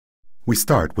We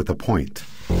start with a point.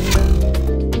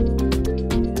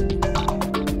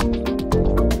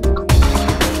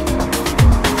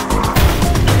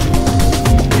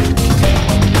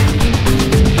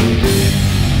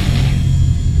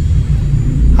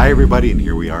 Hi everybody, and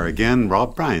here we are again,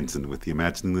 Rob Bryanson with the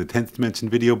Imagining the 10th Dimension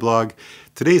video blog.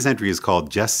 Today's entry is called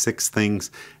Just 6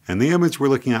 Things, and the image we're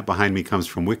looking at behind me comes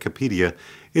from Wikipedia.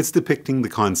 It's depicting the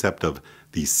concept of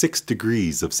the 6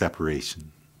 degrees of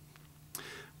separation.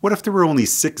 What if there were only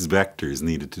 6 vectors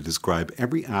needed to describe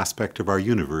every aspect of our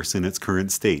universe in its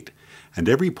current state, and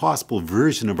every possible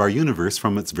version of our universe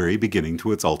from its very beginning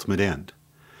to its ultimate end?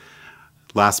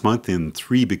 Last month in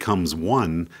 3 Becomes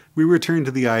 1, we returned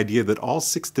to the idea that all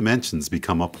 6 dimensions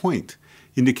become a point,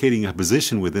 indicating a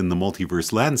position within the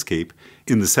multiverse landscape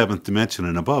in the 7th dimension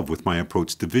and above with my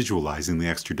approach to visualizing the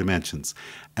extra dimensions.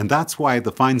 And that's why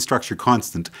the fine structure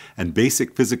constant and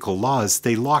basic physical laws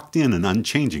stay locked in and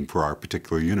unchanging for our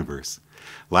particular universe.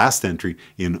 Last entry,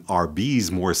 in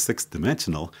RB's more 6th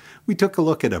dimensional, we took a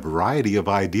look at a variety of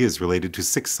ideas related to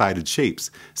 6-sided shapes,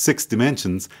 6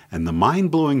 dimensions, and the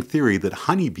mind-blowing theory that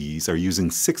honeybees are using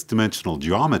 6-dimensional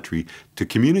geometry to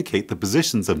communicate the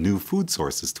positions of new food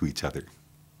sources to each other.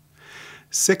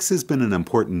 6 has been an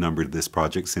important number to this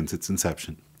project since its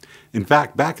inception. In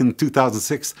fact, back in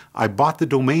 2006, I bought the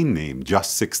domain name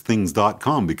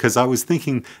just6things.com because I was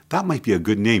thinking that might be a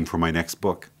good name for my next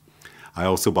book. I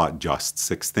also bought Just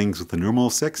 6 Things with the numeral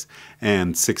 6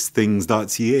 and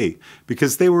 6things.ca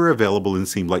because they were available and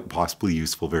seemed like possibly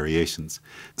useful variations.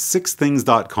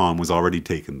 6things.com was already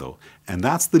taken though, and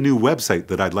that's the new website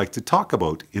that I'd like to talk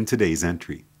about in today's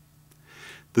entry.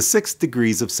 The 6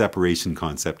 degrees of separation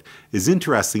concept is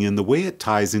interesting in the way it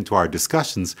ties into our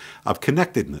discussions of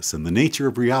connectedness and the nature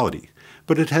of reality,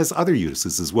 but it has other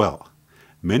uses as well.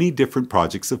 Many different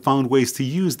projects have found ways to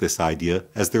use this idea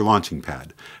as their launching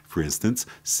pad. For instance,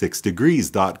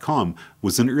 6degrees.com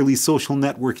was an early social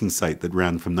networking site that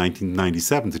ran from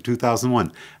 1997 to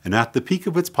 2001, and at the peak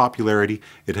of its popularity,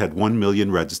 it had 1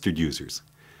 million registered users.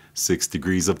 6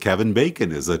 Degrees of Kevin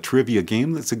Bacon is a trivia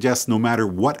game that suggests no matter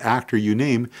what actor you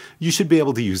name, you should be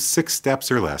able to use 6 steps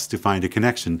or less to find a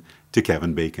connection to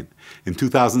Kevin Bacon. In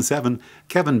 2007,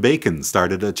 Kevin Bacon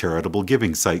started a charitable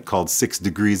giving site called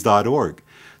 6degrees.org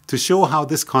to show how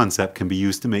this concept can be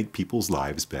used to make people's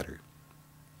lives better.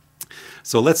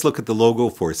 So let's look at the logo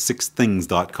for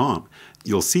 6things.com.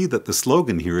 You'll see that the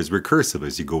slogan here is recursive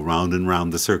as you go round and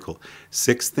round the circle.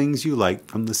 6 things you like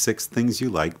from the 6 things you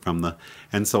like from the,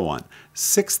 and so on.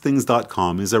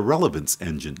 6things.com is a relevance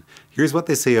engine. Here's what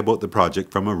they say about the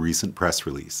project from a recent press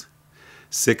release.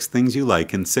 6 things you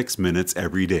like in 6 minutes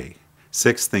every day.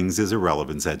 6 Things is a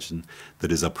relevance engine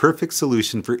that is a perfect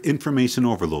solution for information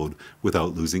overload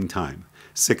without losing time.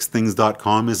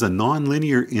 6things.com is a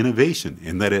non-linear innovation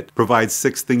in that it provides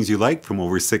 6 things you like from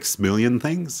over 6 million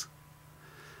things,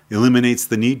 eliminates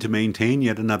the need to maintain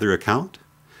yet another account,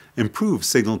 improves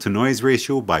signal-to-noise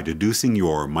ratio by deducing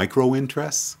your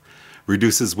micro-interests,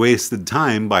 reduces wasted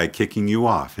time by kicking you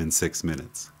off in 6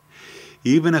 minutes.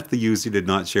 Even if the user did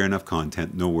not share enough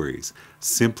content, no worries.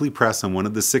 Simply press on one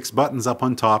of the 6 buttons up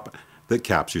on top that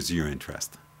captures your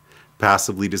interest.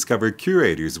 Passively discover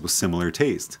curators with similar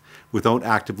taste, without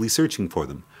actively searching for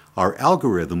them. Our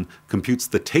algorithm computes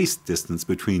the taste distance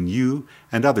between you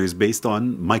and others based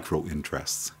on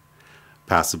micro-interests.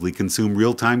 Passively consume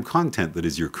real-time content that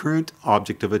is your current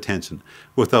object of attention,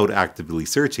 without actively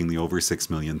searching the over 6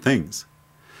 million things.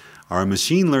 Our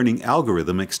machine learning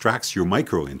algorithm extracts your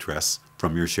micro-interests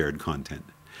from your shared content.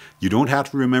 You don't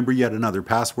have to remember yet another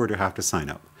password or have to sign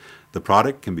up. The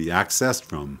product can be accessed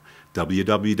from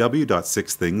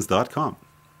www.6things.com.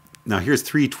 Now here's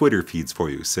 3 Twitter feeds for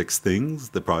you. 6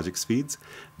 Things, the project's feeds,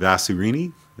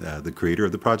 Vasurini, the creator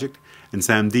of the project, and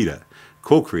Sam Dida,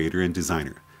 co-creator and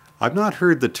designer. I've not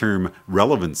heard the term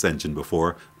relevance engine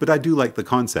before, but I do like the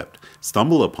concept.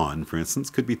 StumbleUpon, for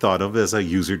instance, could be thought of as a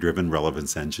user-driven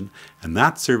relevance engine, and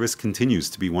that service continues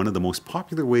to be one of the most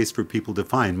popular ways for people to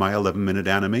find my 11-minute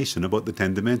animation about the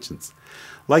 10 dimensions.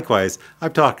 Likewise,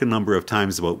 I've talked a number of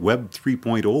times about Web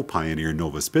 3.0 pioneer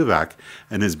Nova Spivak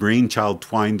and his brainchild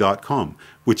Twine.com,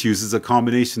 which uses a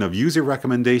combination of user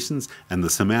recommendations and the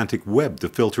semantic web to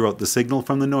filter out the signal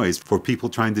from the noise for people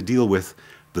trying to deal with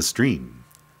the stream.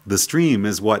 The stream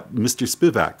is what Mr.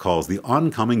 Spivak calls the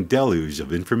oncoming deluge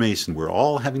of information we're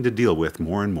all having to deal with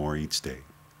more and more each day.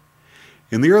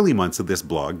 In the early months of this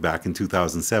blog, back in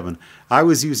 2007, I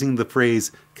was using the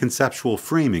phrase conceptual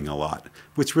framing a lot,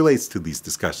 which relates to these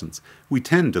discussions. We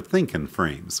tend to think in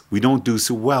frames. We don't do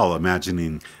so well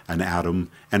imagining an atom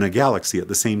and a galaxy at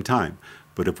the same time,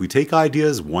 But if we take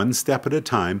ideas one step at a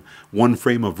time, one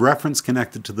frame of reference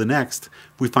connected to the next,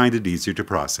 we find it easier to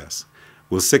process.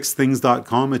 Will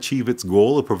 6things.com achieve its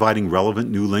goal of providing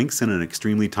relevant new links in an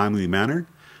extremely timely manner?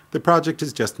 The project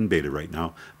is just in beta right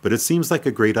now, but it seems like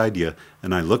a great idea,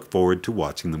 and I look forward to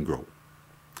watching them grow.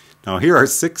 Now here are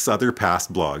 6 other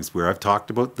past blogs where I've talked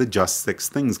about the Just 6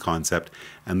 Things concept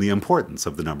and the importance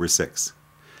of the number 6.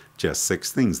 Just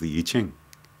 6 Things, the I Ching.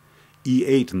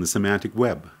 E8 in the Semantic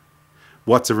Web.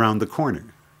 What's Around the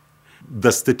Corner? The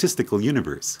Statistical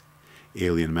Universe.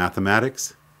 Alien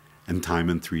Mathematics. And Time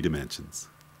in 3 Dimensions.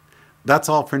 That's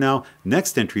all for now.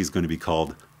 Next entry is going to be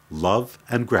called Love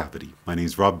and Gravity. My name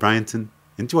is Rob Bryanton.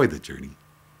 Enjoy the journey.